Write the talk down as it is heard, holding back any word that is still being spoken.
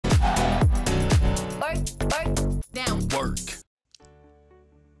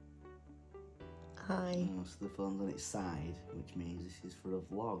hi. Oh, so the phone's on its side, which means this is for a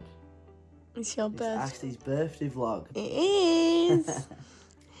vlog. It's your birthday. It's Ashley's birthday vlog. It is.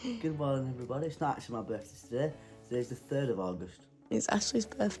 Good morning, everybody. It's not actually my birthday today. Today's the 3rd of August. It's Ashley's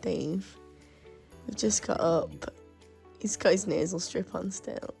birthday eve. We've just got up. He's got his nasal strip on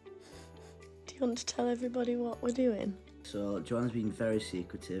still. Do you want to tell everybody what we're doing? So, Joanna's been very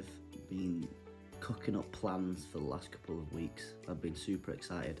secretive, been cooking up plans for the last couple of weeks. I've been super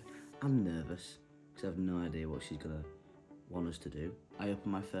excited and nervous because I have no idea what she's going to want us to do. I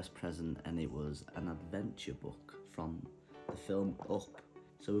opened my first present and it was an adventure book from the film Up.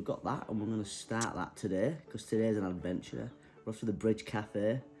 So we've got that and we're going to start that today because today's an adventure. We're off to the Bridge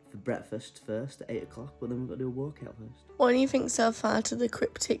Cafe for breakfast first at 8 o'clock, but then we've got to do a workout first. What do you think so far to the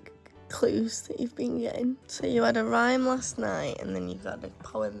cryptic clues that you've been getting? So you had a rhyme last night and then you've got a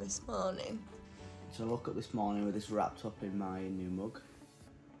poem this morning. So I woke up this morning with this wrapped up in my new mug.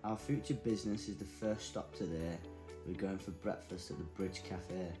 Our future business is the first stop today. We're going for breakfast at the Bridge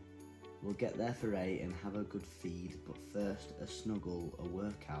Cafe. We'll get there for 8 and have a good feed, but first a snuggle, a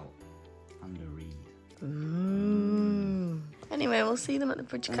workout and a read. Anyway, we'll see them at the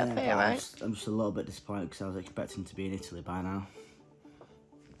Bridge Cafe, right? I'm just a little bit disappointed because I was expecting to be in Italy by now.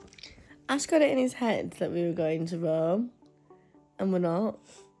 Ash got it in his head that we were going to Rome and we're not.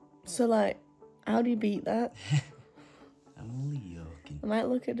 So like, how do you beat that? I'm only joking. I might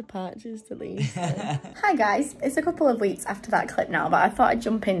look at departures to leave. Hi guys, it's a couple of weeks after that clip now, but I thought I'd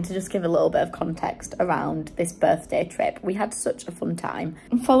jump in to just give a little bit of context around this birthday trip. We had such a fun time.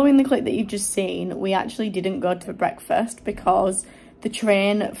 And following the clip that you've just seen, we actually didn't go to breakfast because the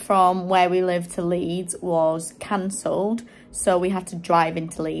train from where we live to Leeds was cancelled. So we had to drive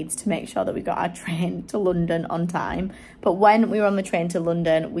into Leeds to make sure that we got our train to London on time. But when we were on the train to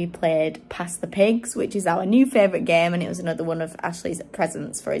London, we played Pass the Pigs, which is our new favourite game. And it was another one of Ashley's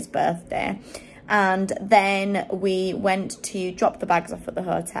presents for his birthday. And then we went to drop the bags off at the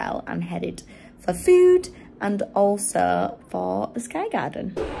hotel and headed for food and also for the Sky Garden.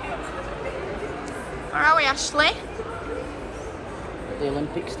 Where are we, Ashley? The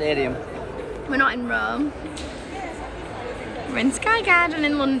Olympic Stadium. We're not in Rome. We're in Sky Garden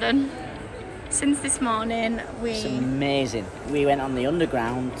in London. Since this morning, It's amazing. We went on the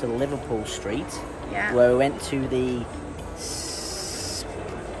underground to Liverpool Street, Yeah. where we went to the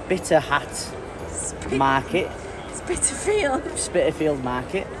Spitterhat Market. Spitalfield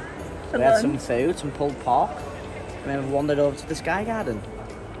Market. For We had lunch. some food, some pulled pork, and then we wandered over to the Sky Garden.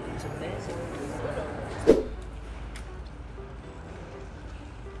 It's amazing.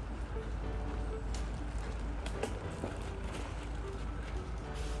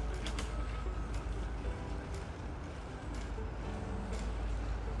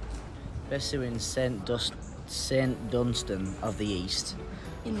 Basically in St Dunstan of the East.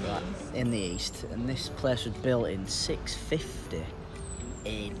 In the East. And this place was built in 650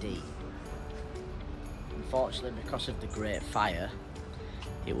 AD. Unfortunately, because of the Great Fire,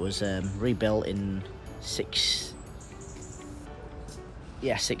 it was rebuilt in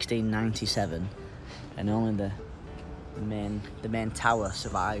 1697, and only the main tower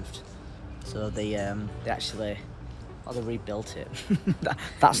survived. So they actually, they rebuilt it.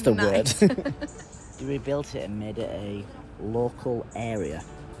 That's the word. They rebuilt it and made it a local area.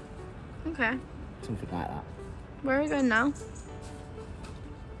 Okay. Something like that. Where are we going now?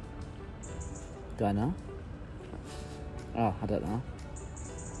 Do I know? Oh, I don't know.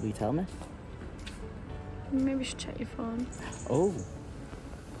 Will you tell me? Maybe you should check your phone. Oh.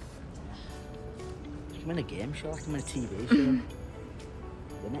 Like I'm in a game show, like I'm in a TV show.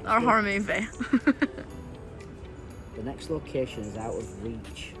 Or a horror movie. The next location is out of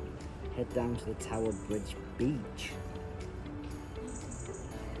reach. Head down to the Tower Bridge Beach.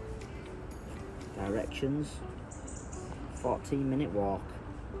 Directions. 14-minute walk.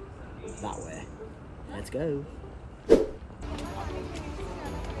 That way. Let's go.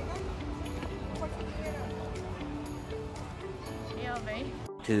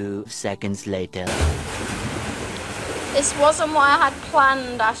 2 seconds later. This wasn't what I had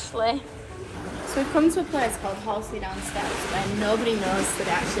planned, Ashley. So we've come to a place called Horsley Downstairs where nobody knows that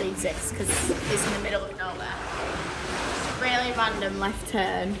it actually exists because it's in the middle of nowhere. Really random left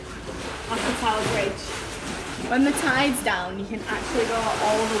turn off the Tower Bridge. When the tide's down, you can actually go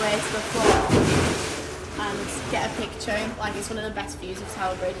all the way to the floor and get a picture. Like, it's one of the best views of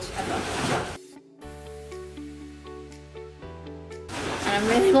Tower Bridge ever. And I'm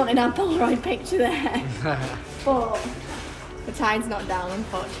really wanting our Polaroid picture there. But the tide's not down,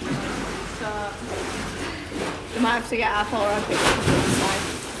 unfortunately. So we might have to get our Polaroid picture from the side.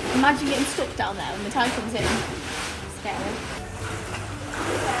 Imagine getting stuck down there when the tide comes in. Scary.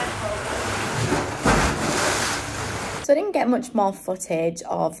 So I didn't get much more footage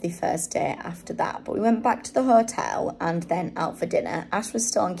of the first day after that, but we went back to the hotel and then out for dinner. Ash was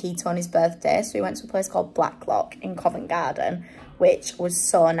still on keto on his birthday, so we went to a place called Blacklock in Covent Garden, which was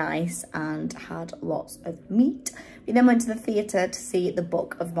so nice and had lots of meat. We then went to the theatre to see The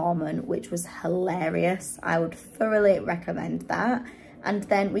Book of Mormon, which was hilarious. I would thoroughly recommend that. And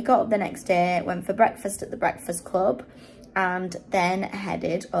then we got up the next day, went for breakfast at the Breakfast Club, and then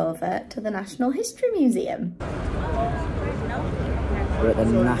headed over to the National History Museum. We're at the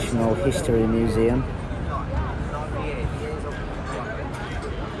National History Museum.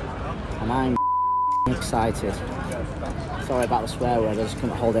 And I'm excited. Sorry about the swear word, I just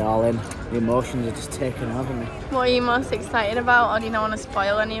couldn't hold it all in. The emotions are just taking over me. What are you most excited about, or do you not want to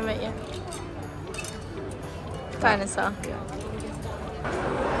spoil any of it yet? Dinosaur. Yeah.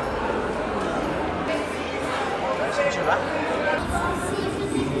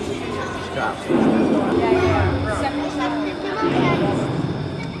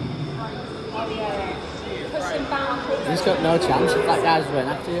 He's got no chance if that guy's went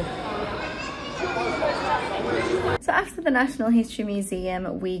after you. So after the National History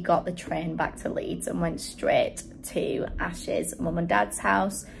Museum, we got the train back to Leeds and went straight to Ash's mum and dad's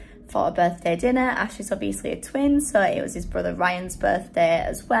house for a birthday dinner. Ash is obviously a twin, so it was his brother Ryan's birthday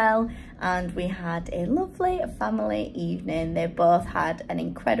as well. And we had a lovely family evening. They both had an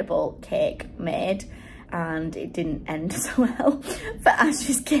incredible cake made, and it didn't end so well for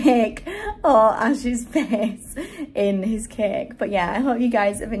Ash's cake or Ash's face in his cake. But yeah, I hope you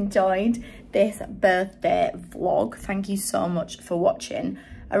guys have enjoyed this birthday vlog. Thank you so much for watching.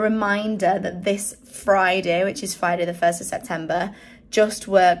 A reminder that this Friday, which is Friday the 1st of September, Just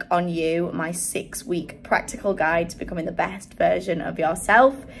Work on You, my 6-week practical guide to becoming the best version of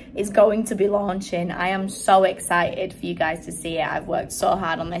yourself, is going to be launching. I am so excited for you guys to see it. I've worked so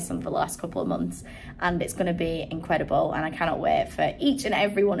hard on this over the last couple of months, and it's going to be incredible, and I cannot wait for each and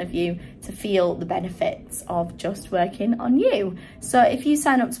every one of you to feel the benefits of just working on you. So if you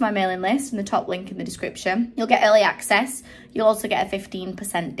sign up to my mailing list in the top link in the description, you'll get early access. You'll also get a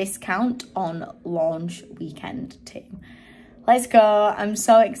 15% discount on launch weekend too. Let's go. I'm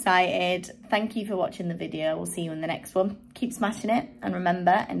so excited. Thank you for watching the video. We'll see you in the next one. Keep smashing it, and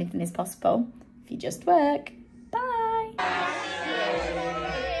remember, anything is possible if you just work.